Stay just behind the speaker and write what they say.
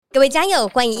各位家友，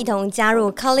欢迎一同加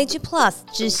入 College Plus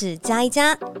知识加一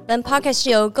加。本 podcast 是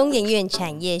由工研院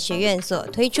产业学院所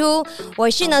推出。我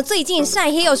是最近晒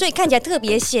黑所以看起来特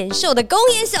别显瘦的工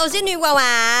研小仙女娃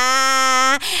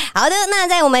娃。好的，那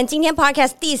在我们今天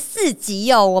podcast 第4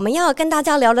集我们要跟大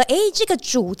家聊了这个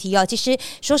主题其实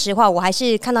说实话，我还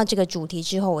是看到这个主题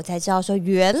之后，我才知道说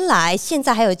原来现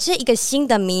在还有这一个新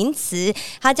的名词，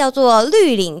它叫做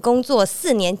绿领工作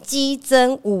4年激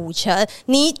增5成。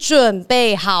你准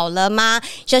备好了吗？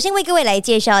首先为各位来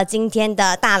介绍今天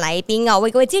的大来宾为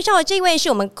各位介绍的这位是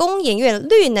我们工研院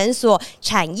绿能所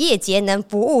产业节能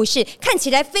服务室，看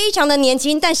起来非常的年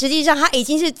轻，但实际上他已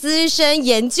经是资深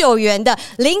研究员的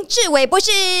林志伟博士，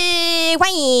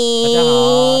欢迎。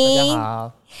大家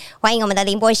好。欢迎我们的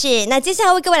林博士。那接下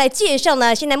来为各位来介绍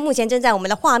呢，现在目前正在我们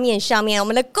的画面上面，我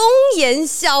们的工研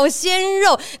小鲜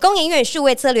肉，工研院数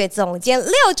位策略总监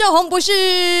廖兆宏博士，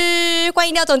欢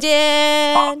迎廖总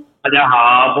监。大家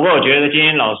好，不过我觉得今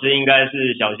天老师应该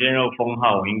是小鲜肉封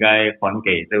号，我应该还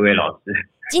给这位老师。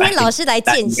今天老师来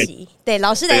见习，对，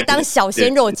老师来当小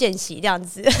鲜肉见习这样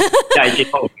子。下一届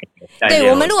后对，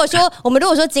我们如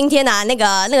果说今天那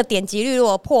个点击率如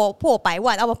果破100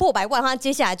万，不破100万的话，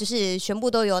接下来就是全部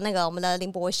都由我们的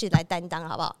林博士来担当，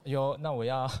好不好？有，那我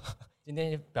要今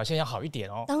天表现要好一点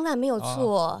哦。当然没有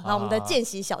错，好，我们的见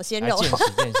习小鲜肉。见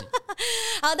习。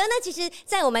好的，那其实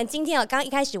在我们今天刚刚一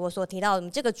开始我所提到我们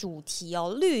这个主题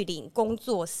绿领工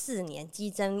作4年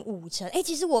激增5成。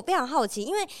其实我非常好奇，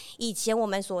因为以前我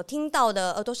们所听到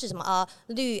的都是什么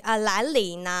蓝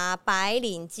领白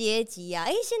领阶级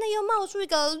现在又冒出一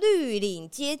个绿领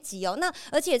阶级那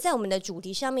而且在我们的主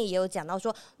题上面也有讲到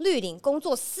说绿领工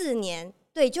作4年。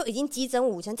对，就已经激增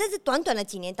5成，在这短短的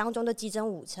几年当中都激增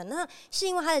5成，那是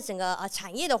因为它的整个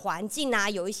产业的环境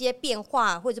有一些变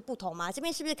化或者是不同吗？这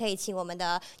边是不是可以请我们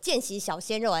的见习小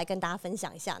鲜肉来跟大家分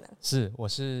享一下呢？是，我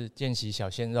是见习小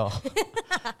鲜肉。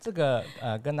这个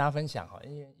跟大家分享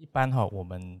因为一般我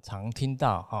们常听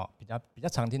到比较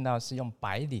常听到是用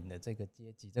白领的这个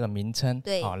阶级这个名称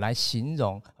对来形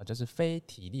容就是非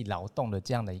体力劳动的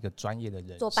这样的一个专业的人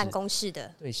士，做办公室的，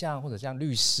对，或者像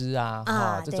律师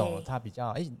这种他比较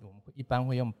我们一般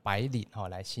会用白领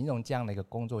来形容这样的一个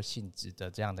工作性质的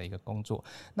这样的一个工作。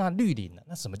那绿领呢？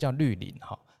那什么叫绿领？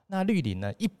那绿领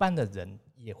呢？一般的人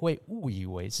也会误以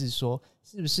为是说，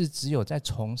是不是只有在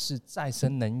从事再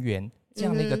生能源这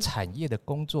样的一个产业的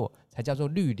工作才叫做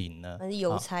绿领呢？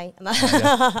邮差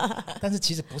但是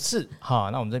其实不是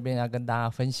那我们这边要跟大家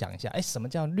分享一下，什么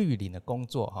叫绿领的工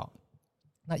作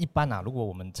那一般如果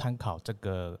我们参考这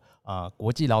个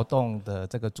国际劳动的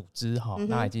这个组织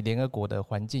那以及联合国的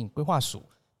环境规划署，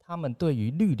他们对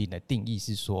于绿领的定义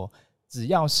是说，只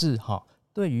要是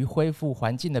对于恢复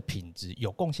环境的品质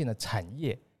有贡献的产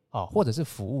业或者是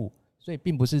服务，所以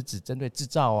并不是只针对制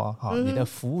造你的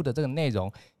服务的这个内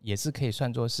容也是可以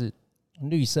算作是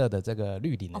绿色的这个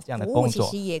绿领的这样的工作，服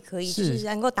务其实也可以就是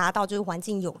能够达到就是环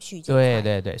境永续这一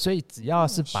块。对，所以只要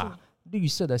是把绿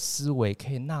色的思维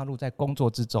可以纳入在工作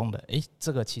之中的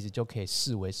这个其实就可以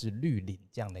视为是绿领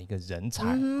这样的一个人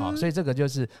才所以这个就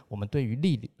是我们对于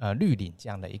绿领这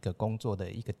样的一个工作的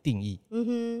一个定义。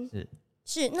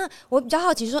是，那我比较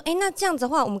好奇说那这样子的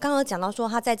话，我们刚刚讲到说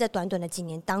他在这短短的几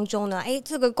年当中呢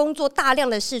这个工作大量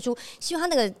的释出，希望他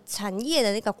那个产业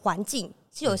的那个环境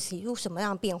是有起入什么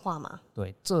样的变化吗？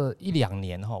对，这1-2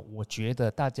年我觉得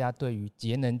大家对于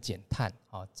节能减碳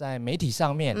在媒体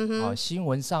上面新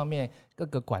闻上面各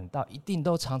个管道一定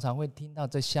都常常会听到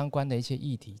这相关的一些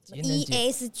议题，节能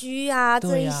ESG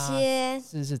这一些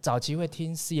是早期会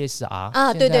听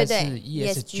CSR 对，现在是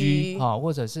ESG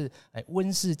或者是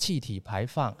温室气体排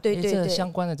放，对这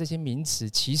相关的这些名词，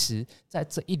其实在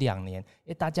这1-2年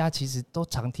大家其实都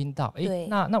常听到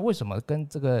那为什么跟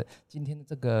这个今天的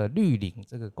这个绿领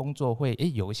这个工作会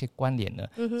有一些关联呢？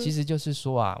其实就是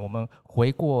说我们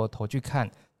回过头去看，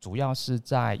主要是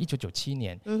在1997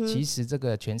年其实这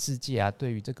个全世界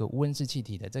对于这个温室气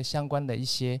体的这相关的一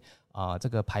些这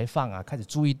个排放开始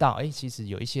注意到其实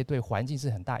有一些对环境是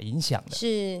很大影响的，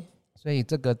是，所以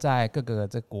这个在各个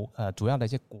主要的一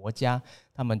些国家，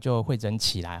他们就汇整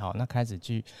起来那开始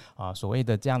去所谓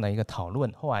的这样的一个讨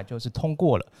论，后来就是通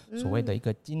过了所谓的一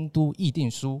个京都议定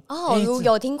书。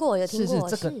有听过是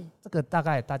这个大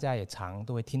概大家也常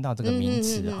都会听到这个名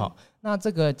词那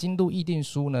这个京都议定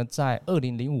书呢，在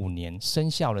2005年生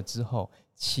效了之后，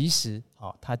其实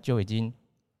它就已经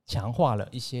强化了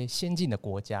一些先进的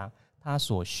国家它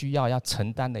所需要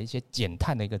承担的一些减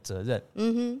碳的一个责任。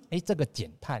这个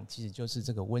减碳其实就是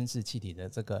这个温室气体的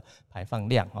这个排放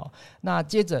量那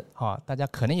接着大家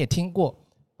可能也听过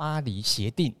巴黎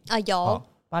协定有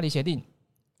巴黎协定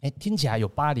听起来有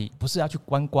巴黎，不是要去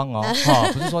观光哦，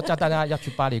不是说叫大家要去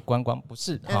巴黎观光，不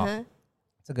是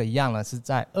这个一样呢，是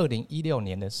在2016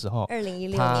年的时候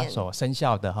它所生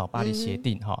效的巴黎协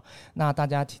定那大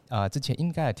家之前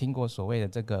应该也听过所谓的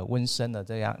这个温升的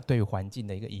这样对于环境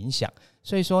的一个影响，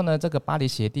所以说呢，这个巴黎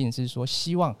协定是说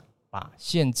希望把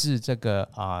限制这个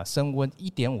升温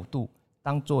1.5度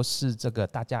当作是这个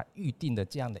大家预定的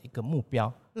这样的一个目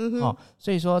标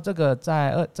所以说这个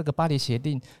在这个巴黎协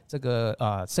定这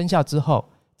个生效之后，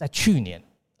在去年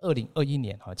2021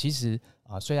年其实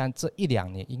虽然这1-2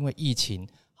年因为疫情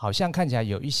好像看起来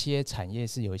有一些产业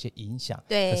是有一些影响，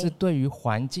对，可是对于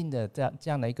环境的这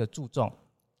样的一个注重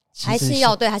还是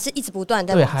要对，还是一直不断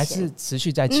在对，还是持续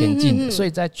在前进的所以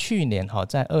在去年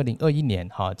在2021年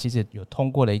其实有通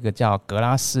过了一个叫格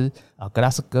拉斯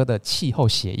哥的气候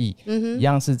协议一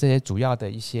样是这些主要的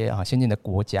一些先进的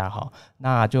国家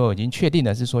那就已经确定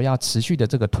的是说要持续的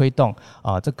这个推动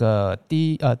这个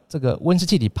这个温室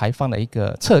气体排放的一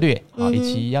个策略以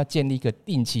及要建立一个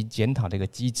定期检讨的一个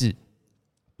机制，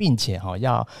并且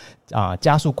要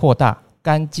加速扩大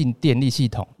干净电力系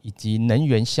统以及能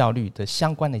源效率的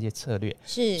相关的一些策略，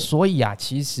是，所以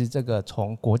其实这个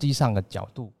从国际上的角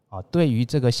度对于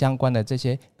这个相关的这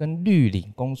些跟绿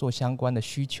领工作相关的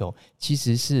需求，其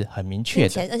实是很明确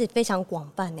的，而且非常广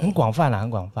泛很广泛很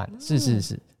广泛，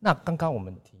是。那刚刚我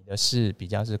们提的是比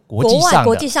较是国际上的，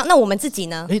国际上，那我们自己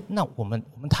呢？那我们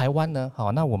台湾呢？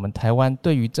好，那我们台湾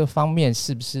对于这方面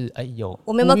是不是有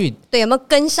我们有没有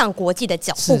跟上国际的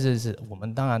脚步？是，我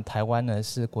们当然台湾呢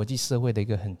是国际社会的一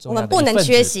个很重要的一份子，我们不能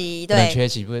缺席，对，不能缺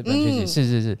席，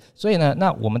是。所以呢，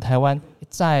那我们台湾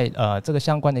在这个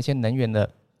相关的一些能源的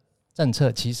政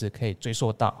策，其实可以追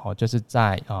溯到就是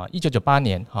在1998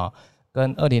年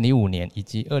跟2005年以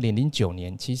及2009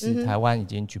年，其实台湾已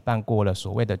经举办过了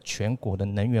所谓的全国的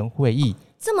能源会议。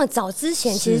这么早之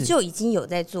前其实就已经有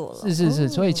在做了，是。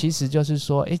所以其实就是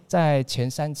说在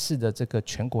前3次的这个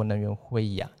全国能源会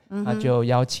议那就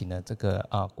邀请了这个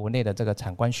国内的这个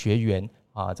产官学员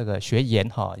这个学研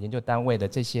研究单位的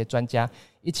这些专家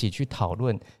一起去讨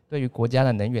论对于国家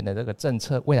的能源的这个政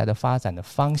策未来的发展的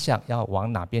方向要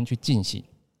往哪边去进行。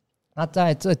那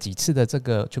在这几次的这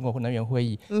个全国能源会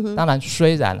议当然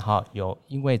虽然有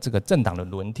因为这个政党的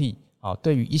轮替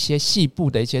对于一些细部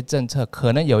的一些政策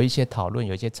可能有一些讨论，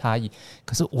有一些差异，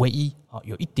可是唯一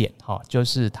有一点就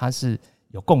是它是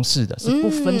有共识的，是不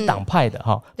分党派的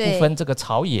不分这个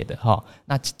朝野的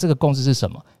那这个共识是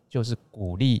什么？就是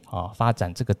鼓励发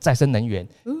展这个再生能源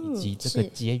以及这个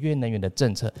节约能源的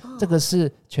政策，这个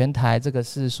是全台，这个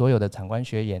是所有的产官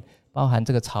学研包含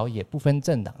这个朝野不分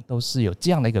政党都是有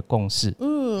这样的一个共识，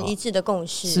一致的共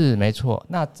识，是没错。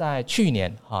那在去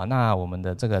年那我们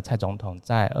的这个蔡总统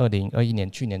在2021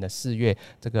年去年的4月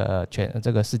这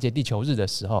个世界地球日的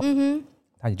时候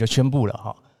他也就宣布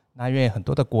了那因为很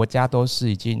多的国家都是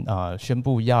已经宣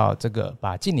布要这个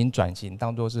把净零转型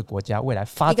当作是国家未来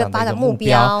发展的一个目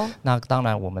标，那当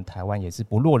然我们台湾也是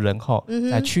不落人后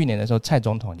在去年的时候蔡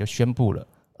总统就宣布了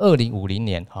2050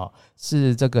年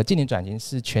是这个净零转型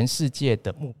是全世界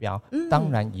的目标当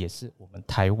然也是我们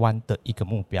台湾的一个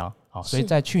目标所以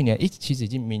在去年其实已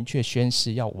经明确宣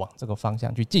示要往这个方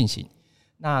向去进行。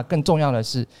那更重要的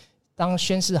是当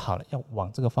宣示好了要往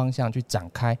这个方向去展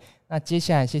开，那接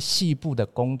下来一些细部的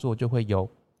工作就会由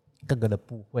各个的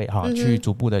部会去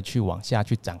逐步的去往下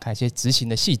去展开一些执行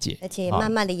的细节，而且也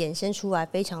慢慢的衍生出来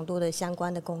非常多的相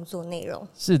关的工作内容。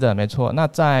是的，没错。那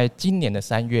在今年的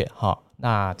3月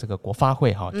那这个国发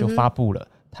会就发布了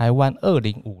台湾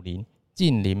2050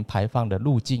净零排放的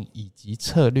路径以及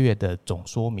策略的总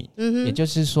说明也就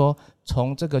是说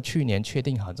从这个去年确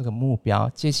定好这个目标，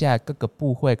接下来各个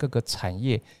部会各个产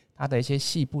业它的一些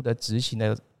细部的执行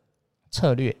的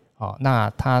策略那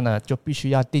它呢就必须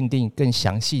要订定更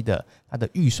详细的它的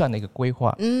预算的一个规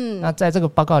划那在这个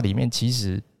报告里面其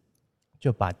实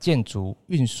就把建筑、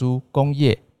运输、工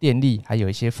业、电力还有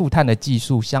一些负碳的技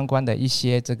术相关的一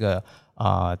些这个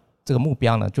目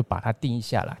标呢就把它定义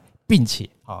下来，并且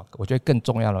我觉得更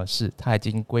重要的是他已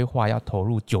经规划要投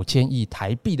入9000亿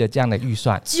台币的这样的预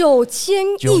算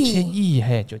，9000亿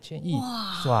，9000亿，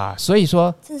哇！所以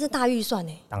说真是大预算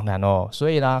当然所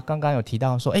以呢刚刚有提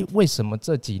到说为什么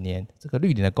这几年这个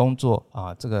绿领的工作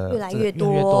这个越来越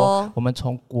多，我们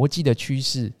从国际的趋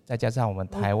势再加上我们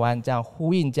台湾这样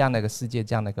呼应这样的一个世界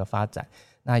这样的一个发展，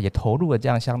那也投入了这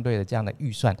样相对的这样的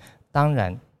预算，当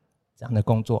然这样的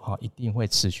工作一定会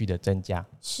持续的增加。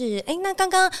是，那刚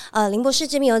刚林博士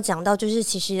这边有讲到，就是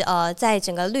其实在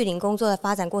整个绿领工作的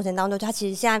发展过程当中，它其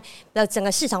实现在的整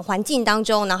个市场环境当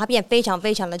中，然后它变得非常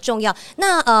非常的重要。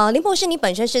那林博士，你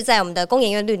本身是在我们的工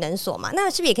研院绿能所嘛？那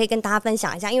是不是也可以跟大家分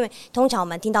享一下？因为通常我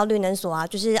们听到绿能所啊，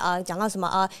就是讲到什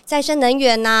么再生能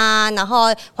源啊，然后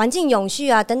环境永续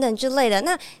啊等等之类的。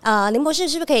那林博士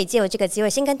是不是可以借由这个机会，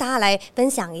先跟大家来分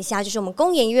享一下，就是我们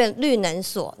工研院绿能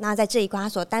所那在这一块它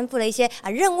所担负的一些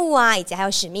任务啊，以及还有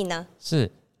使命呢？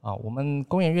是我们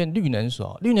工研院绿能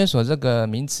所这个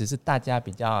名词是大家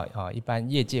比较一般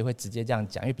业界会直接这样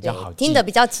讲，因为比较好记，听得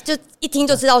比较就一听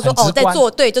就知道说在做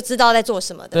对，就知道在做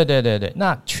什么的。对。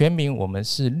那全名我们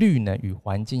是绿能与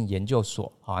环境研究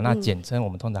所那简称我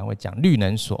们通常会讲绿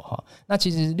能所那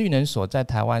其实绿能所在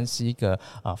台湾是一个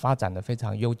发展的非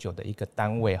常悠久的一个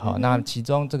单位那其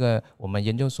中这个我们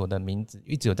研究所的名字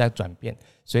一直有在转变，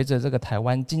随着这个台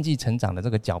湾经济成长的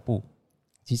这个脚步，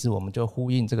其实我们就呼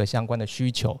应这个相关的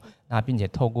需求，那并且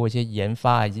透过一些研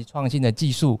发以及创新的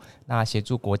技术，那协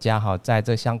助国家在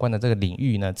这相关的这个领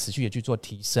域呢持续的去做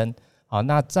提升。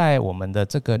那在我们的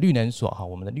这个绿能所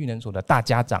我们的绿能所的大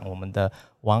家长，我们的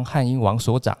王汉英王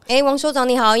所长。王所长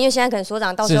你好，因为现在可能所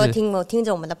长到时候听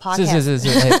着我们的 podcast， 是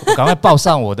我赶快报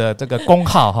上我的这个公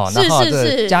号然后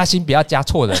是加薪不要加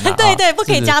错人对，不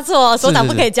可以加错所长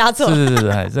不可以加错。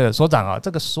是这个所长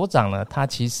这个所长呢，他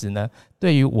其实呢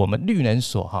对于我们绿能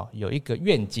所有一个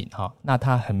愿景那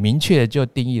他很明确的就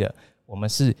定义了，我们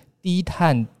是低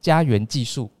碳家园技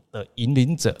术的引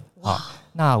领者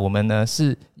那我们呢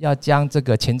是要将这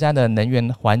个前瞻的能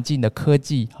源环境的科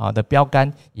技的标杆，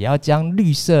也要将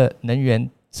绿色能源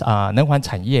能环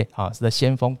产业的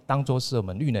先锋当作是我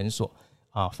们绿能所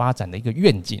发展的一个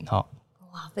愿景哇，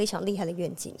非常厉害的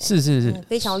愿景，是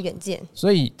非常有远见。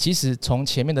所以其实从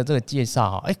前面的这个介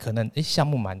绍可能项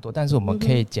目蛮多，但是我们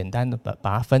可以简单的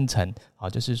把它分成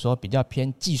就是说比较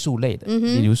偏技术类的，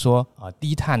比如说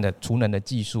低碳的储能的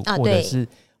技术，或者是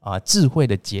智慧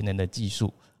的节能的技术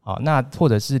那或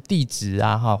者是地质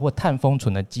或碳封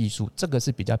存的技术，这个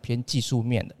是比较偏技术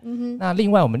面的。那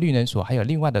另外我们绿能所还有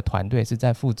另外的团队是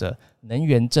在负责能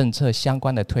源政策相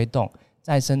关的推动，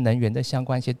再生能源的相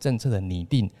关一些政策的拟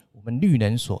定，我们绿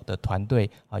能所的团队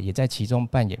也在其中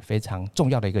扮演非常重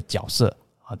要的一个角色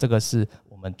这个是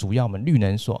我们主要我们绿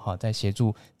能所在协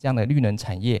助这样的绿能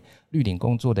产业绿领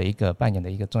工作的一个扮演的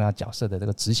一个重要角色的这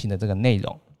个执行的这个内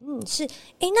容。是，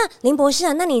那林博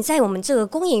士那你在我们这个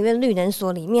工研院绿能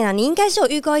所里面你应该是有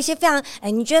预告一些非常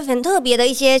你觉得很特别的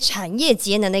一些产业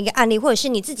节能的一个案例，或者是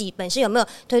你自己本身有没有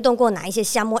推动过哪一些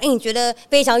项目你觉得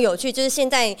非常有趣，就是现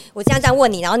在我这样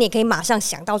问你，然后你也可以马上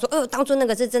想到说当初那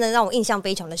个是真的让我印象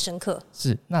非常的深刻。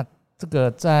是，那这个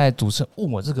在主持人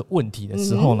问我这个问题的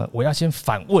时候呢我要先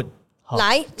反问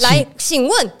来请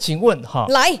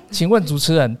问主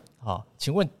持人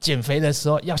请问减肥的时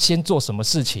候要先做什么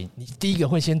事情？你第一个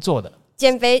会先做的？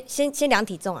减肥先量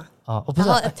体重不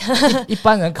是一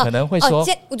般人可能会说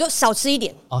我就少吃一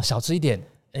点少吃一点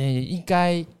应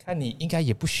该看你应该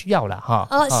也不需要啦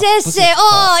谢谢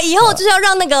以后就是要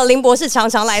让那个林博士常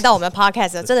常来到我们的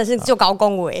podcast， 真的是就高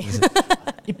恭维。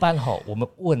一般我们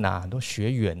问很多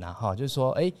学员就是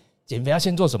说减肥要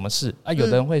先做什么事有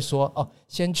的人会说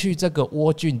先去这个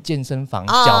蜗菌健身房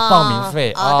缴报名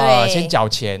费先缴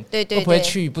钱，对，会不会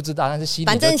去不知道，但是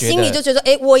反正心里就觉得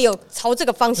我有朝这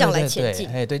个方向来前进，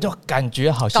对，就感觉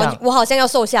我好像要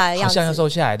瘦下来的样子，好像要瘦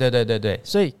下来，对，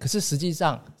所以可是实际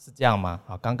上是这样吗？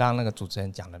刚刚那个主持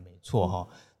人讲的没错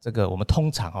这个我们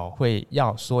通常会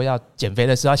要减肥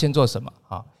的时候要先做什么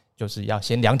就是要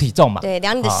先量体重嘛，对，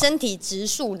量你的身体指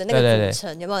数的那个组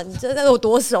成，有没有？你这有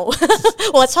多熟？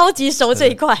我超级熟这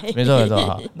一块。没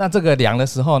错。那这个量的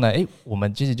时候呢，我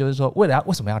们其实就是说，为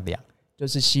什么要量？就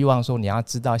是希望说你要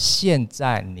知道现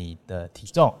在你的体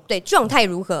重，对，状态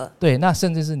如何？对，那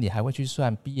甚至是你还会去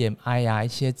算 BMI 一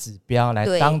些指标来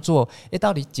当做，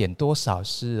到底减多少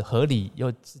是合理又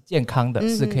是健康的，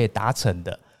是可以达成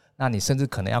的。那你甚至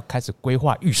可能要开始规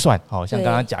划预算像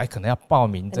刚刚讲可能要报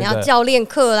名可能要教练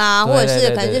课啦，或者是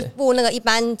可能是付那个一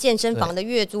般健身房的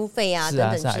月租费等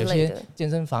等之类的。有些健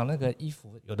身房那个衣服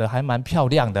有的还蛮漂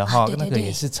亮的那个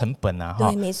也是成本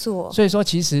对，没错。所以说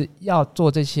其实要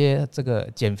做这些这个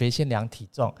减肥先量体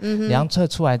重，量测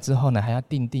出来之后呢，还要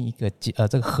定一个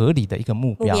这个合理的一个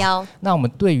目标。那我们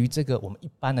对于这个我们一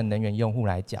般的能源用户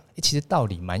来讲其实道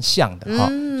理蛮像的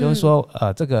就是说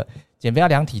这个减肥要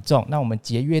量体重，那我们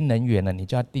节约能源呢，你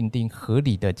就要定合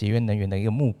理的节约能源的一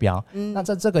个目标。那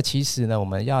这个其实呢，我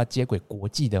们要接轨国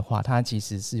际的话，它其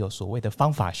实是有所谓的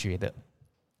方法学的。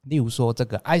例如说这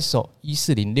个 ISO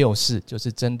 14064就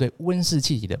是针对温室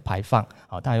气体的排放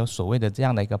它有所谓的这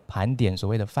样的一个盘点，所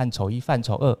谓的范畴1、范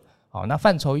畴2好，那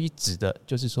范畴1指的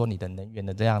就是说你的能源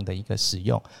的这样的一个使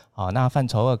用。好，那范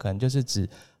畴2可能就是指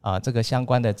这个相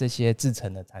关的这些制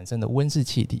成的产生的温室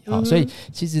气体。好，所以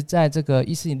其实在这个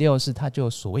146它就有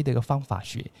所谓的一个方法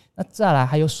学。那再来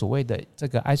还有所谓的这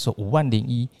个 ISO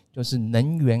 5001，就是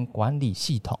能源管理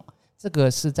系统。这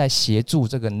个是在协助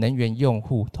这个能源用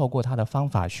户透过它的方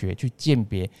法学去鉴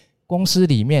别公司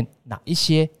里面哪一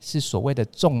些是所谓的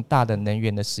重大的能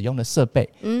源的使用的设备，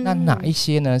那哪一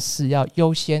些呢是要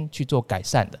优先去做改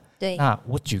善的。对，那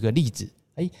我举个例子，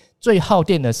最耗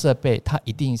电的设备它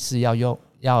一定是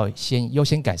要先优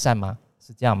先改善吗？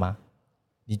是这样吗？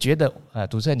你觉得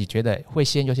主持人你觉得会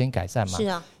先优先改善吗？是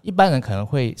啊，一般人可能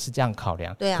会是这样考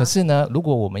量。对啊，可是呢，如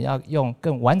果我们要用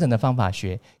更完整的方法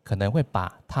学，可能会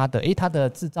把它的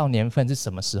制造年份是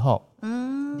什么时候，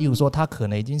例如说它可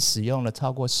能已经使用了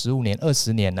超过15年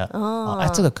20年了，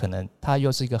这个可能它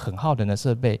又是一个很耗能的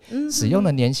设备，使用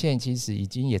的年限其实已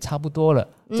经也差不多了，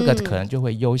这个可能就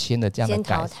会优先的这样的先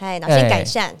淘汰，然后先改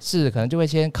善，是可能就会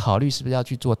先考虑是不是要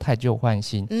去做汰旧换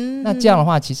新。那这样的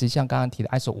话，其实像刚刚提的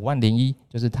ISO 5001，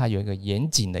就是它有一个严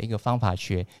谨的一个方法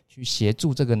学去协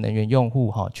助这个能源用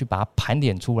户去把它盘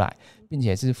点出来，并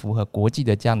且是符合国际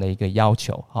的这样的一个要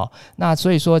求。那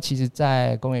所以说其实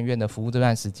在工研院的服务这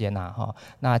段时间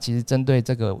那其实针对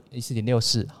这个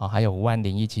14064还有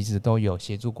5001，其实都有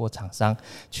协助过厂商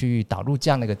去导入这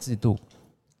样的一个制度。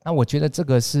那我觉得这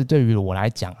个是对于我来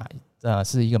讲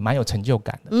是一个蛮有成就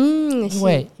感的。因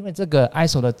为这个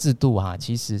ISO 的制度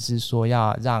其实是说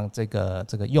要让这个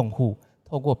用户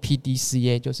透过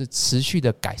PDCA 就是持续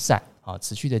的改善，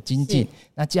持续的精进，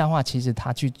那这样的话其实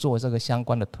他去做这个相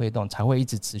关的推动才会一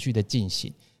直持续的进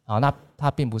行。那他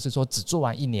并不是说只做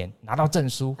完1年拿到证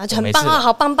书很棒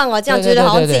好棒棒这样觉得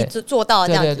好像自己做到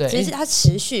这样子，其实他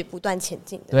持续不断前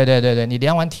进的。对，你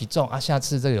量完体重下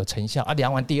次这个有成效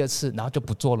量完第2次然后就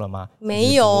不做了吗？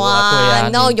没有啊，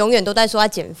然后永远都在说要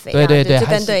减肥。对，就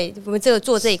跟我们这个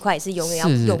做这一块也是永远要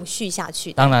永续下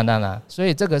去的。当然，所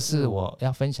以这个是我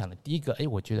要分享的第一个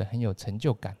我觉得很有成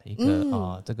就感的一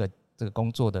个这个工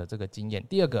作的这个经验。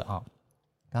第二个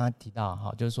刚刚提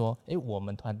到就是说我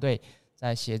们团队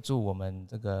在协助我们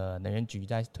这个能源局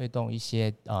在推动一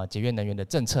些节约能源的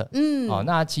政策。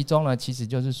那其中呢其实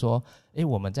就是说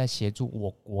我们在协助我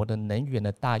国的能源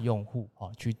的大用户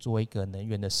去做一个能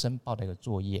源的申报的一个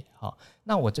作业。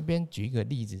那我这边举一个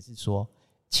例子是说，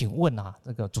请问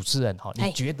这个主持人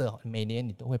你觉得每年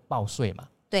你都会报税吗？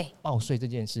对，报税这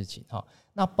件事情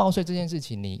那报税这件事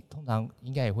情你通常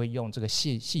应该也会用这个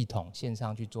系统线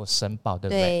上去做申报，对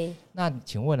不对？那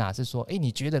请问是说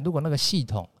你觉得如果那个系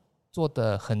统做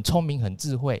得很聪明很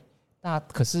智慧，那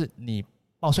可是你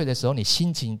报税的时候你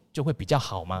心情就会比较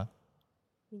好吗？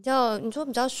你说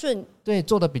比较顺？对，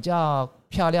做得比较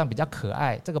漂亮比较可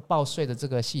爱，这个报税的这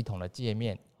个系统的界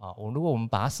面如果我们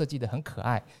把它设计得很可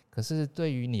爱，可是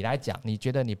对于你来讲你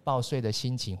觉得你报税的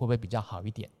心情会不会比较好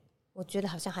一点？我觉得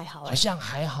好像还好好像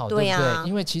还好，对不对？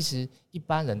因为其实一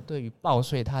般人对于报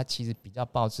税他其实比较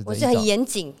抱持的一种，我是很严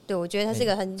谨，对，我觉得它是一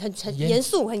个很严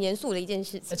肃的一件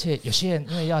事情。而且有些人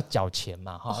因为要缴钱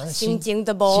嘛心情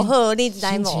的不好，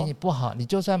心情不好，你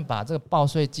就算把这个报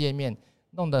税界面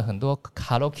弄得很多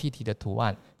Hello Kitty 的图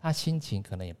案，他心情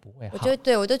可能也不会好。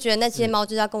我就觉得那些猫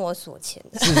就是要跟我索钱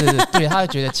的。是，对，他会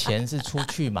觉得钱是出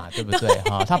去嘛，对不对？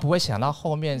他不会想到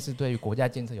后面是对于国家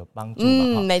建设有帮助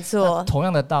嘛。没错。同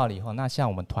样的道理那像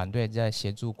我们团队在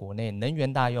协助国内能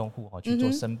源大用户去做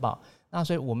申报，那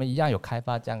所以我们一样有开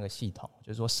发这样的系统，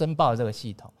就是说申报的这个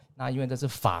系统。那因为这是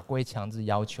法规强制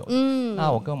要求的，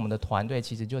那我跟我们的团队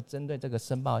其实就针对这个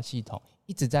申报系统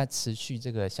一直在持续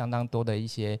这个相当多的一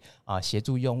些协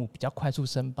助用户比较快速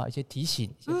申报，一些提醒，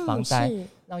一些防呆，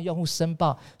让用户申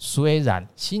报虽然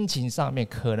心情上面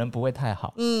可能不会太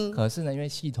好，可是呢因为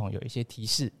系统有一些提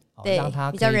示，让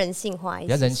它比较人性化一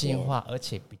些，比较人性化，而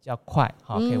且比较快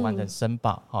可以完成申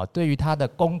报，对于他的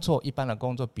工作一般的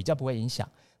工作比较不会影响。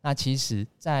那其实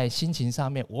在心情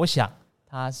上面我想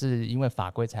他是因为法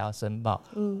规才要申报，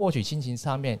或许心情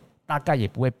上面大概也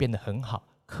不会变得很好，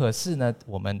可是呢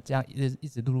我们这样一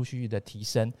直陆陆续续的提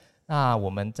升，那我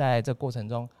们在这个过程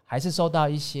中还是收到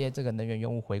一些这个能源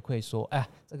用户回馈说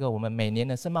这个我们每年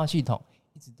的申报系统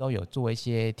一直都有做一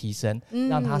些提升，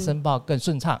让他申报更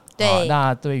顺畅。对，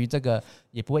那对于这个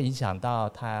也不会影响到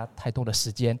他太多的时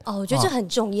间。我觉得这很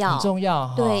重要，很重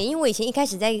要。对，因为我以前一开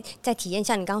始在体验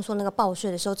像你刚刚说那个报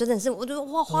税的时候，真的是我觉得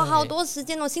花好多时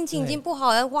间心情已经不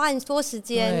好，要花很多时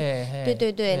间。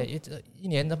对，一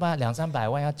年200-300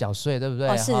万要缴税，对不对？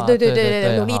是，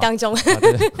对，努力当中。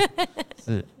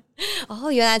是。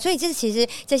哦，原来所以这其实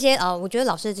这些我觉得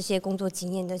老师的这些工作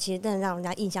经验的，其实真的让人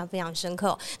家印象非常深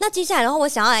刻。那接下来，然后我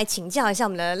想要来请教一下我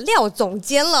们的廖总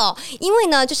监了，因为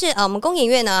呢，就是我们工研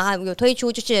院呢，还有推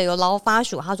出就是由劳发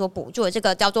署他所补助的这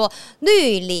个叫做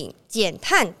绿领减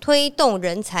碳推动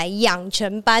人才养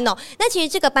成班哦。那其实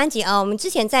这个班级我们之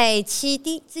前在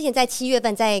7月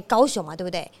份在高雄嘛，对不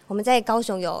对？我们在高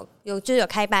雄就是有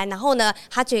开班，然后呢，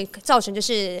它就造成就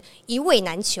是一位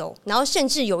难求，然后甚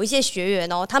至有一些学员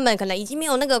他们可能已经没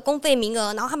有那个公费名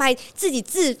额，然后他们还自己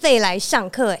自费来上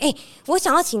课。我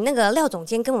想要请那个廖总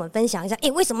监跟我们分享一下，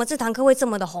为什么这堂课会这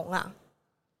么的红啊？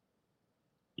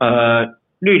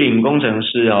绿领工程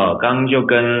师刚刚就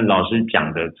跟老师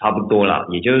讲的差不多啦，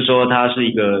也就是说它是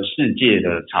一个世界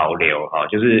的潮流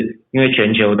就是因为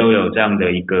全球都有这样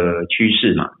的一个趋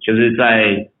势嘛，就是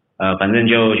在反正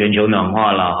就全球暖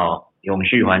化啦永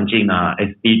续环境啊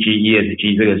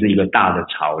SDG、ESG 这个是一个大的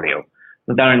潮流。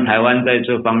那当然台湾在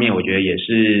这方面我觉得也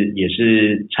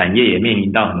是产业也面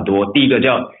临到很多，第一个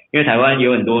因为台湾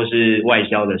有很多是外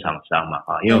销的厂商嘛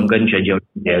因为我们跟全球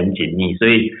也很紧密，所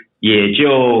以也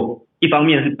就一方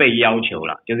面是被要求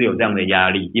啦，就是有这样的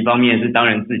压力，一方面是当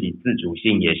然自己自主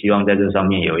性也希望在这上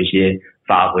面有一些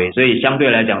发挥，所以相对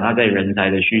来讲它在人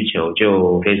才的需求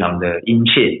就非常的殷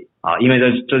切因为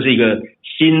这是一个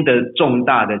新的重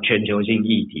大的全球性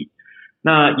议题。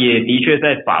那也的确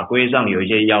在法规上有一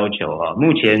些要求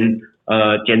目前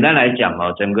简单来讲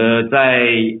整个在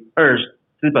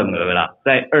资本额啦，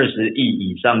在20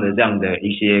亿以上的这样的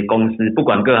一些公司，不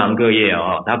管各行各业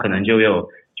它可能就有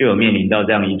面临到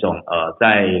这样一种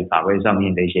在法规上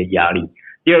面的一些压力。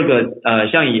第二个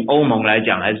像以欧盟来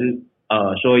讲，还是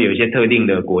说有一些特定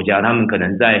的国家，他们可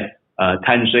能在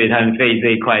碳税碳费这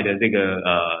一块的这个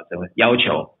怎么要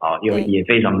求也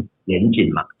非常严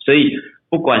谨嘛，所以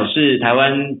不管是台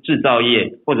湾制造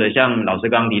业，或者像老师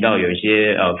刚刚提到有一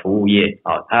些服务业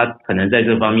它可能在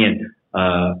这方面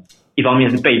一方面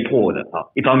是被迫的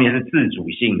一方面是自主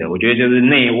性的，我觉得就是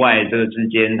内外这个之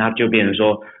间，它就变成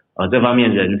说这方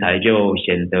面人才就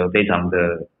显得非常的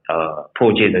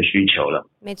迫切的需求了。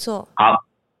没错。好，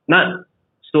那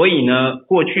所以呢，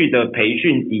过去的培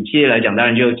训以企业来讲，当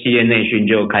然就企业内训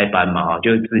就开班嘛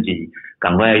就自己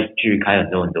赶快去开很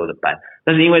多很多的班。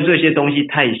但是因为这些东西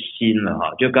太新了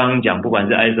就刚刚讲，不管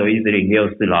是 ISO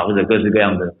 14064啦，或者各式各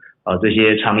样的这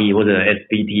些倡议，或者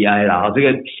SBTI 啦这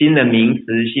个新的名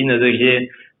词、新的这些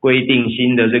规定、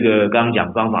新的这个刚刚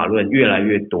讲方法论越来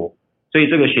越多，所以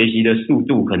这个学习的速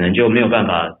度可能就没有办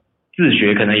法自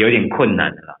学，可能有点困难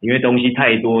的啦，因为东西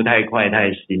太多、太快、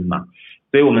太新嘛。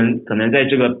所以我们可能在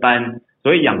这个班，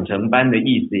所谓养成班的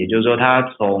意思，也就是说它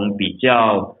从比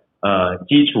较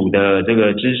基础的这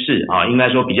个知识应该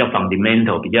说比较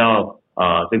fundamental， 比较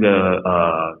这个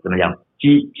怎么讲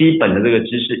基本的这个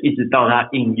知识，一直到它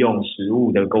应用实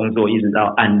务的工作，一直到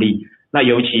案例。那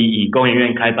尤其以工研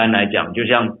院开班来讲，就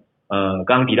像刚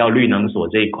刚提到绿能所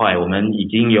这一块，我们已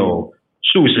经有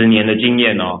数十年的经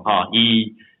验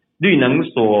以绿能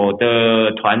所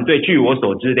的团队，据我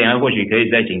所知，等一下或许可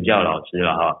以再请教老师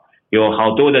了有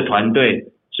好多的团队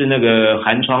是那个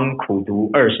寒窗苦读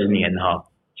20年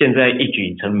现在一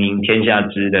举成名天下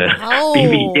知的比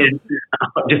比皆是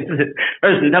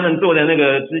就是他们做的那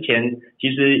个之前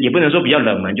其实也不能说比较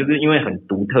冷门，就是因为很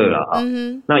独特了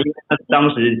那因为当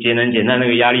时节能减碳那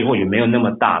个压力或许没有那么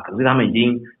大，可是他们已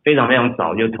经非常非常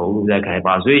早就投入在开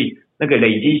发，所以那个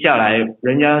累积下来，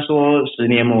人家说10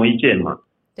年磨一剑嘛，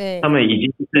对，他们已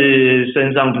经是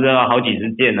身上不知道好几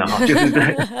十件了就是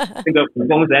在这个武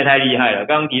功实在太厉害了。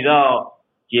刚刚提到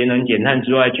节能减碳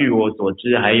之外，据我所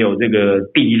知还有这个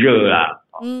地热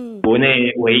国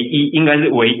内应该是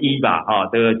唯一吧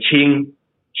的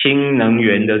氢能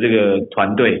源的这个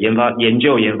团队研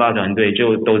究研发团队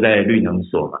就都在绿能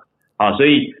所嘛所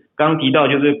以刚刚提到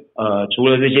就是除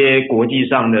了这些国际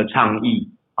上的倡议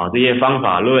这些方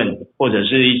法论，或者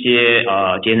是一些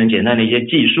节能减碳的一些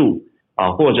技术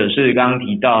或者是刚刚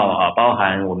提到包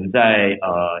含我们在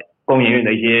工研院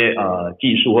的一些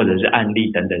技术或者是案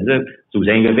例等等，这组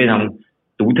成一个非常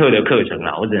独特的课程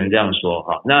啦，我只能这样说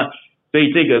那所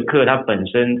以这个课它本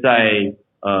身在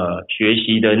学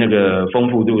习的那个丰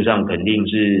富度上肯定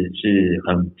是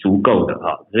很足够的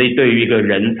所以对于一个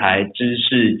人才、知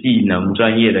识、技能、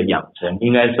专业的养成，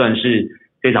应该算是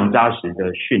非常扎实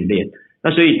的训练。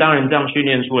那所以当然这样训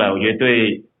练出来，我觉得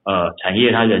对产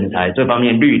业它人才这方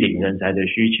面绿领人才的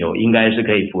需求，应该是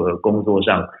可以符合工作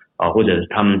上或者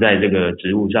他们在这个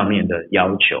职务上面的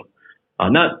要求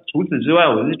那除此之外，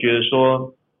我是觉得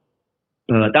说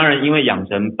当然因为养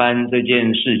成班这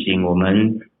件事情，我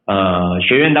们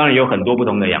学院当然有很多不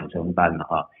同的养成班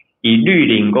以绿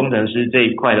领工程师这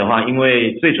一块的话，因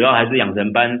为最主要还是养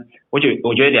成班，我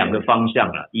觉得两个方向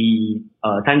啦。以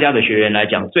参加的学员来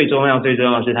讲，最重要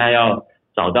是他要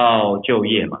找到就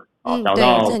业嘛，找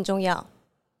到对，这很重要。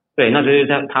对，那这是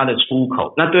他的出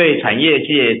口。那对产业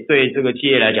界对这个企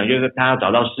业来讲，就是他要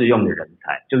找到适用的人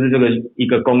才，就是这个一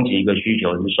个供给一个需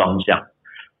求是双向。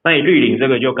那以绿领这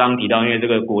个就刚刚提到，因为这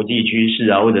个国际趋势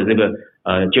啊，或者这个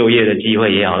就业的机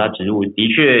会也好，它职务的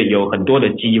确有很多的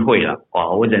机会啦。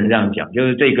我只能这样讲，就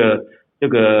是这个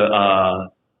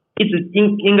一直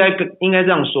应该这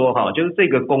样说哈，就是这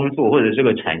个工作或者这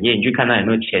个产业，你去看它有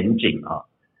没有前景啊？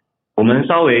我们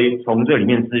稍微从这里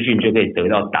面资讯就可以得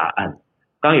到答案。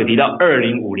刚刚有提到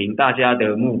2050，大家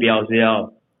的目标是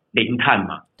要零碳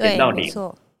嘛，减到零。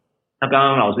那刚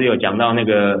刚老师有讲到那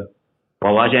个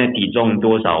娃娃现在体重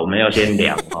多少，我们要先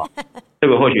量哈。这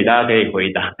个或许大家可以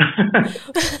回答，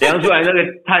量出来那个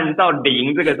碳到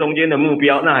零这个中间的目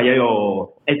标，那也有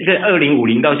这个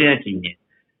2050到现在几年？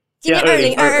今年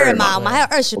2022嘛，我们还有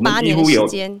28年的时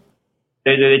间。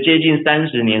对，接近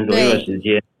30年左右的时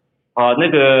间。那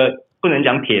个不能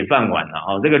讲铁饭碗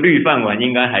了这个绿饭碗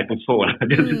应该还不错了，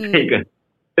就是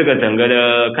这个整个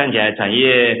的看起来产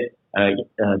业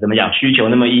怎么讲，需求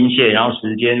那么殷切，然后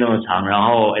时间那么长，然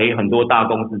后很多大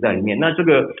公司在里面。那这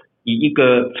个以一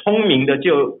个聪明的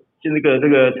就这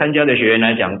个参加的学员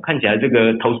来讲，看起来这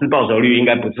个投资报酬率应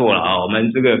该不错了我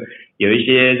们这个有一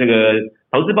些这个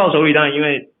投资报酬率，当然因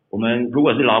为我们如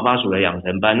果是劳发署的养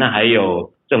成班，那还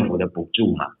有政府的补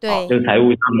助嘛，对，这个财务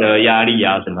上的压力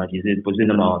啊什么其实不是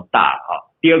那么大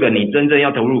第二个，你真正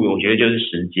要投入，我觉得就是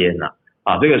时间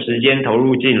这个时间投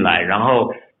入进来，然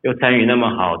后又参与那么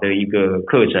好的一个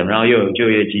课程，然后又有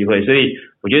就业机会，所以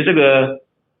我觉得这个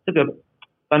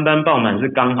班班爆满是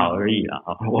刚好而已啦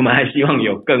我们还希望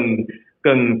有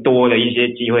更多的一些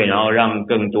机会，然后让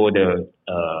更多的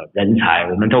人才，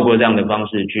我们透过这样的方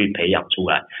式去培养出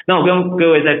来。那我跟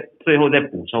各位在最后再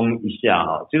补充一下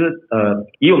就是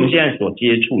以我们现在所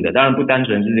接触的，当然不单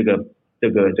纯是这个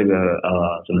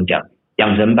怎么讲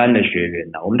养成班的学员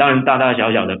我们当然大大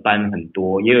小小的班很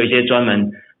多，也有一些专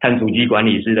门碳足迹管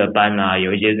理师的班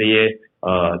有一些这些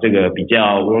这个比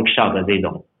较 workshop 的这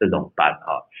种班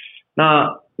那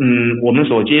我们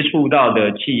所接触到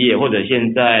的企业，或者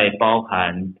现在包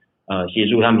含协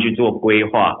助他们去做规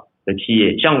划的企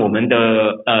业，像我们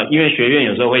的因为学院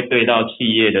有时候会对到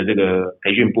企业的这个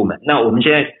培训部门，那我们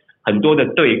现在很多的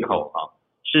对口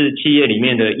是企业里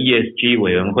面的 ESG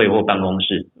委员会或办公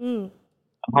室，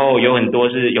然后有很多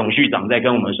是永续长在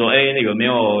跟我们说，有没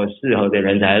有适合的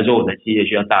人才，说我的企业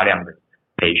需要大量的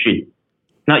培训。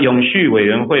那永续委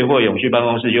员会或永续办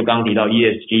公室就刚提到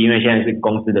ESG， 因为现在是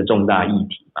公司的重大议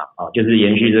题嘛就是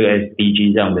延续这个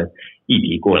SDG 这样的议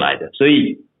题过来的，所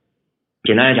以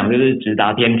简单来讲就是直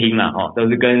达天听啦都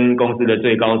是跟公司的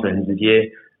最高层直接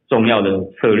重要的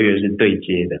策略是对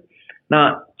接的。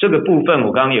那这个部分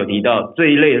我刚刚有提到，这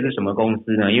一类的是什么公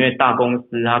司呢？因为大公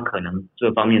司它可能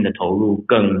这方面的投入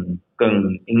更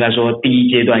应该说第一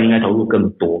阶段应该投入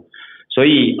更多，所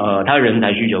以它人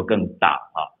才需求更大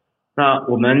那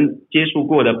我们接触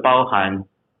过的包含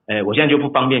我现在就不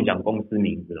方便讲公司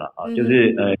名字了就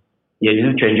是也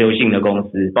是全球性的公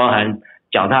司，包含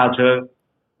脚踏车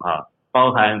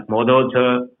包含摩托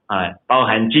车包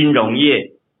含金融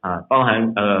业包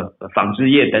含纺织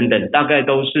业等等，大概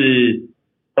都是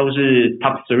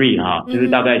top 3就是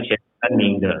大概前3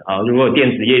名的如果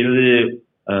电子业就是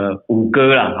5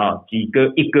哥啦几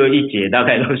哥一哥一姐，大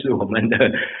概都是我们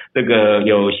的这个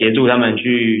有协助他们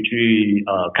去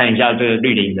看一下这个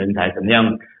绿领人才怎么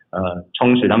样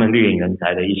充实他们绿领人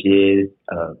才的一些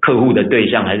客户的对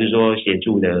象，还是说协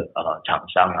助的厂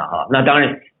商那当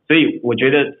然，所以我觉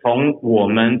得从我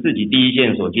们自己第一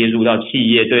线所接触到企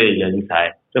业对人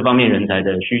才这方面人才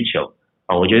的需求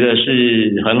我觉得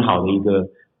是很好的一个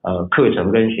课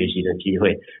程跟学习的机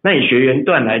会。那以学员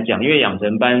段来讲，因为养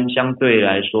成班相对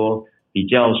来说比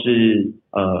较是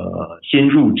新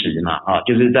入职嘛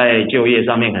就是在就业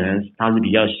上面可能他是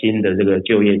比较新的这个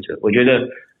就业者，我觉得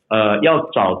要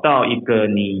找到一个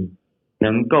你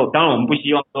能够，当然我们不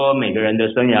希望说每个人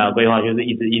的生涯规划就是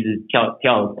一直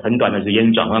跳很短的时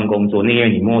间转换工作，那因为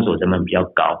你摸索成本比较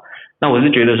高。那我是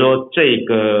觉得说这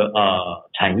个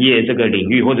产业这个领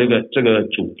域或这个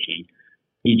主题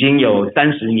已经有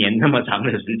30年那么长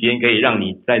的时间，可以让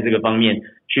你在这个方面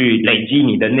去累积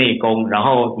你的内功。然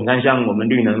后你看像我们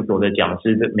绿能所的讲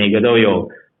师，每个都有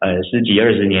10几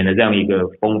20年的这样一个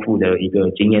丰富的一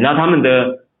个经验，那他们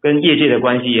的跟业界的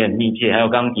关系也很密切，还有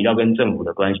刚刚提到跟政府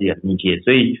的关系也很密切，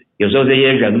所以有时候这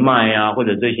些人脉或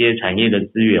者这些产业的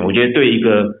资源，我觉得对一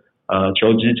个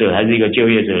求职者还是一个就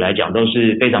业者来讲都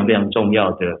是非常非常重要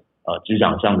的职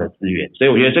场上的资源。所以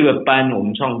我觉得这个班我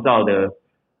们创造的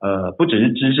不只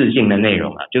是知识性的内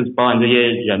容啊，就是包含这些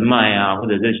人脉啊，或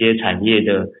者这些产业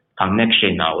的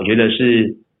connection 啊，我觉得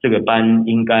是这个班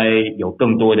应该有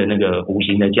更多的那个无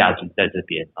形的价值在这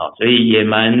边啊，所以也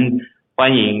蛮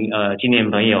欢迎青年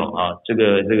朋友啊，这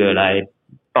个来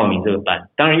报名这个班。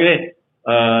当然因为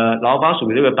劳发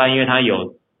署这个班，因为它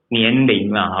有年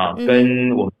龄啦哈，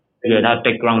跟我们这个它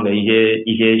background 的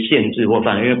一些限制或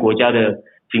范围，因为国家的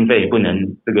经费也不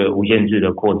能这个无限制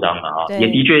的扩张嘛哈，也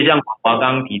的确像华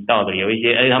刚刚提到的，有一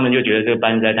些他们就觉得这个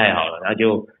班实在太好了，然后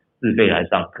就自费来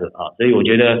上课啊，所以我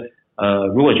觉得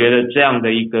如果觉得这样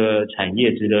的一个产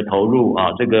业值得投入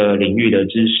啊，这个领域的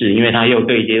知识，因为它又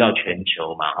对接到全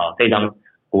球嘛啊，非常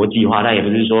国际化，它也不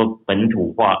是说本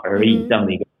土化而已这样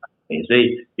的一个产业，所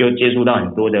以又接触到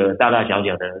很多的大大小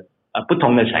小的不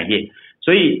同的产业，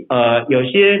所以有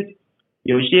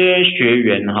些学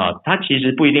员哈，他其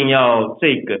实不一定要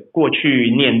这个过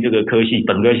去念这个科系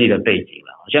本科系的背景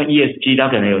了，像 ESG 他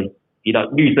可能有提到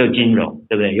绿色金融，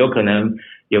对不对？有可能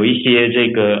有一些这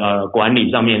个管理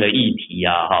上面的议题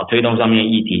啊，哈，推动上面的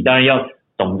议题，当然要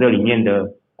懂这里面的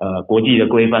国际的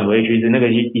规范、国际趋势，那个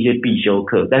一些必修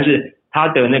课，但是他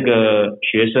的那个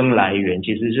学生来源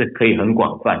其实是可以很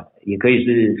广泛的，也可以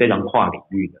是非常跨领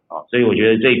域的啊，所以我觉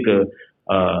得这个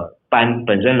班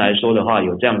本身来说的话，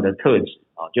有这样的特质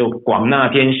啊，就广纳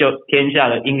天下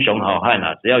的英雄好汉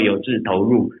啊，只要有志投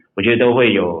入，我觉得都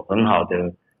会有很好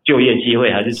的就业机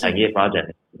会，还是产业发展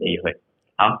的机会。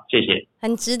好，谢谢。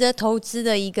很值得投资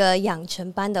的一个养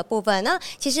成班的部分。那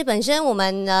其实本身我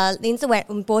们林志伟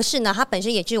博士呢，他本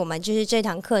身也是我们就是这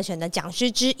堂课程的讲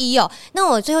师之一哦。那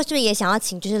我最后是不是也想要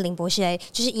请就是林博士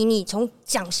就是以你从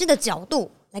讲师的角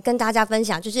度来跟大家分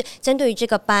享，就是针对于这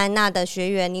个班那的学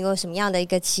员，你有什么样的一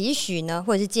个期许呢，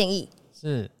或者是建议？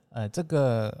是这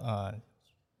个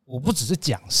我不只是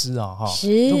讲师啊哈，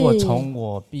如果从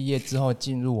我毕业之后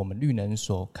进入我们绿能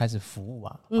所开始服务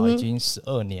啊，已经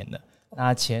12年了。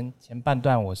那前半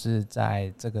段我是在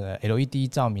这个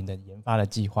LED 照明的研发的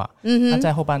计划，那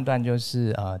在后半段就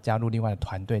是加入另外的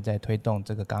团队，在推动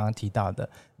这个刚刚提到的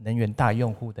能源大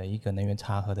用户的一个能源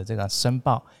查核的这个申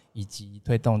报，以及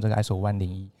推动这个 ISO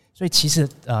 50001。所以其实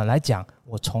来讲，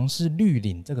我从事绿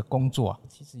领这个工作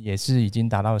其实也是已经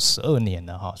达到了12年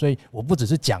了哈。所以我不只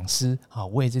是讲师哈，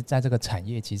我也是在这个产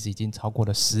业其实已经超过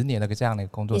了10年的这样的一个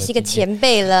工作的经验，也是一个前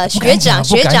辈了，学长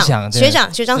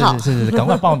好，是，赶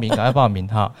快报名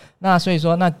哈。那所以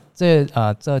说，那这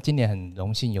今年很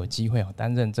荣幸有机会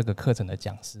担任这个课程的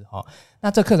讲师哈。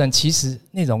那这课程其实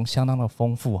内容相当的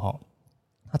丰富哈。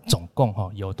它总共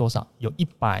有多少？有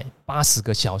180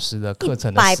个小时的课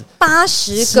程的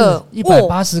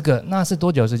180个，那是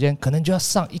多久时间？可能就要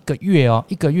上1个月哦。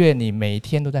1个月你每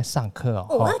天都在上课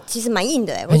哦。那其实蛮硬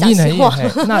的很硬。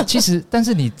那其实，但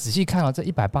是你仔细看这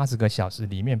180个小时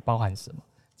里面包含什么？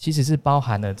其实是包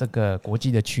含了这个国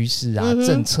际的趋势啊、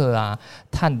政策啊、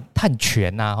碳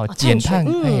权啊、减碳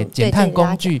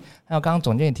工具，还有刚刚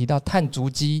总监也提到碳足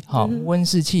迹、温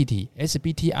室气体、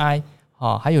SBTI。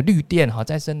还有绿电、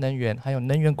再生能源，还有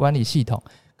能源管理系统，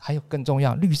还有更重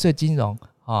要绿色金融，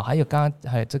还有刚刚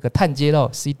还有这个碳揭露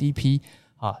CDP，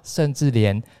 甚至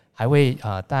连还会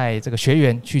带这个学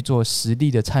员去做实地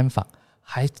的参访，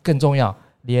还更重要，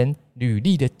连履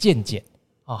历的健检，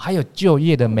还有就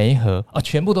业的媒合，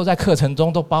全部都在课程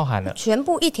中都包含了，全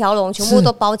部一条龙，全部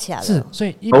都包起来了。是，所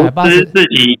以投资自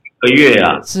己1个月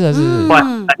啊，是。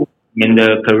年的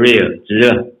career 值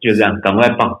了，就这样，赶快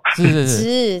报。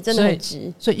值，真的很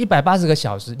值。所以180个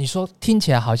小时，你说听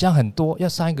起来好像很多，要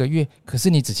上1个月，可是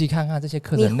你仔细看看这些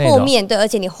课程内容，你后面对，而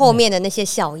且你后面的那些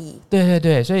效益，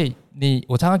对，所以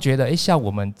我常常觉得，像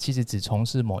我们其实只从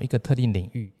事某一个特定领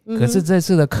域，可是这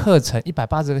次的课程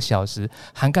180个小时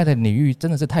涵盖的领域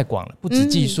真的是太广了，不止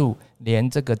技术，连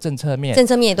这个政策面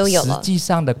也都有了，实际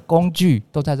上的工具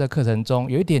都在这个课程中。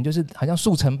有一点就是好像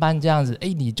速成班这样子，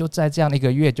你就在这样的1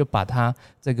个月就把它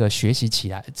这个学习起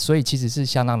来，所以其实是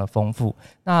相当的丰富。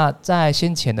那在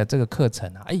先前的这个课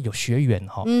程有学员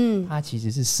他其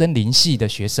实是森林系的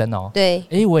学生对，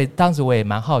当时我也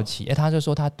蛮好奇，他就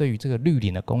说他对于这个绿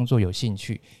领的工作有兴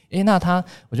趣，那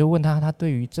我就问他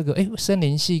对于这个森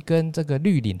林系跟这个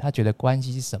绿领他觉得关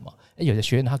系是什么？有的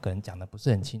学员他可能讲的不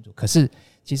是很清楚，可是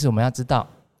其实我们要知道，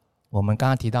我们刚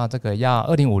刚提到这个要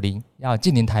2050要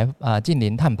近零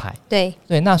碳排，对，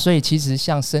那所以其实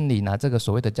像森林这个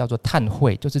所谓的叫做碳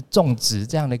汇，就是种植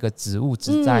这样的一个植物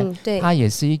植栽，它也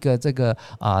是一个这个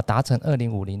达成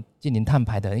2050近零碳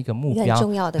排的一个目标，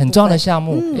很重要的项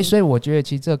目。所以我觉得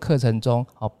其实这个课程中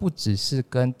不只是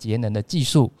跟节能的技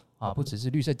术不只是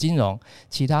绿色金融，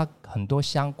其他很多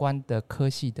相关的科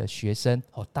系的学生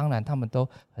当然他们都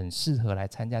很适合来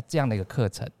参加这样的一个课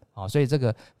程好，所以这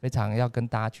个非常要跟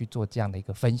大家去做这样的一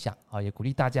个分享，好，也鼓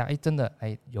励大家，真的，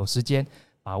有时间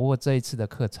把握这一次的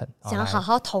课程，想好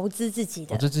好投资自己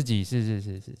的，投资自己是，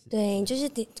对，就是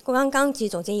刚刚其实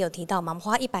总监有提到嘛，我们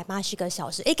花180个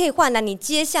小时，可以换来你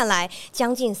接下来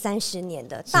将近30年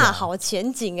的大好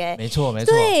前景，没错，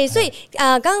对，所以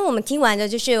刚刚我们听完的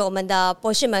就是我们的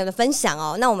博士们的分享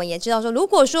哦，那我们也知道说，如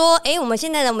果说我们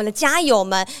现在的我们的家友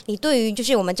们，你对于就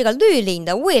是我们这个绿领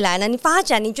的未来呢，你发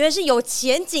展你觉得是有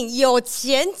前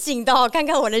景的哦，看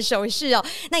看我的手势哦，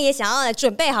那也想要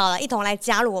准备好了，一同来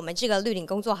加入我们这个绿领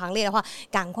工作行列的话，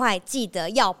赶快记得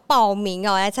要报名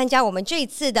哦，来参加我们这一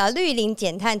次的绿领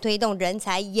减碳推动人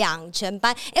才养成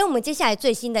班。我们接下来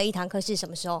最新的一堂课是什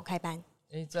么时候开班？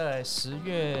在10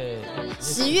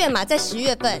月嘛，在10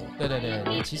月份。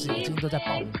对，其实已经都在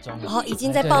报名中了。已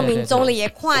经在报名中了，也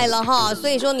快了哈。所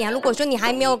以说如果说你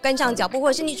还没有跟上脚步，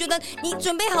或者是你觉得你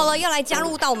准备好了要来加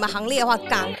入到我们行列的话，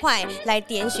赶快来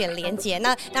点选连结。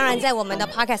那当然，在我们的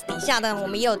podcast 底下呢，我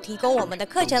们也有提供我们的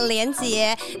课程连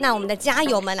结。那我们的家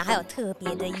友们呢，还有特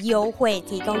别的优惠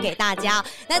提供给大家。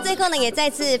那最后呢，也再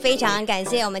次非常感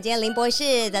谢我们今天林博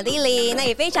士的Lily，那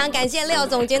也非常感谢廖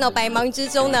总监的百忙之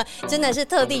中呢，真的是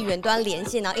特地远端连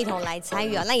线，然后一同来参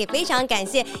与。那也非常感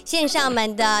谢线上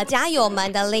们的家友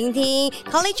们的聆听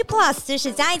 ，College Plus 知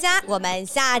识加一加，我们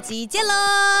下集见喽，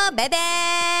拜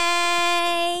拜。